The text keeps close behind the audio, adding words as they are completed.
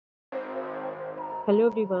Hello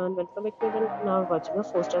everyone, welcome back to our channel. Now watching a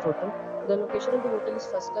 4-star hotel. The location of the hotel is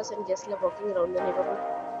first class and guests love walking around the neighborhood.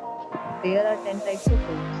 There are 10 types of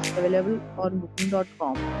rooms available on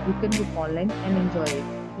booking.com. You can book online and enjoy it.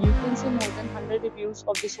 You can see more than 100 reviews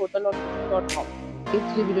of this hotel on booking.com.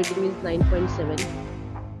 Its review rating is 9.7,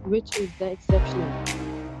 which is the exceptional.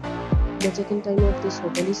 The check-in time of this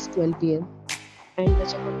hotel is 12 p.m. and the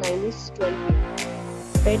check-out time is 12 p.m.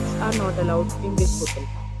 Pets are not allowed in this hotel.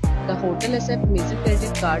 The hotel accepts major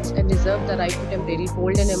credit cards and reserves the right to temporarily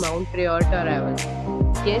hold an amount prior to arrival.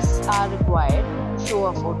 Guests are required to show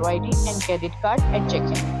a photo ID and credit card at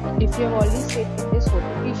check-in. If you have already stayed in this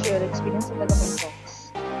hotel, please share your experience in the comment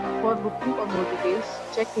box. For booking or more details,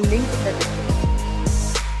 check link in the description.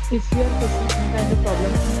 If you are facing any kind of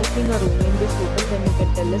problem in booking a room in this hotel, then you can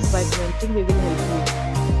tell us by commenting. We will help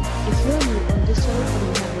you. If you are new on this channel or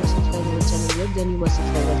you have not subscribed our channel yet, then you must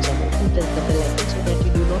subscribe our channel and press the bell icon so that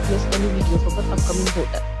you do not miss any video from our upcoming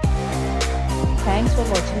hotel. Thanks for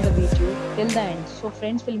watching the video till the end. So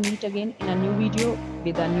friends, will meet again in a new video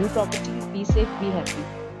with a new property. Be safe, be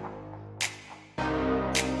happy.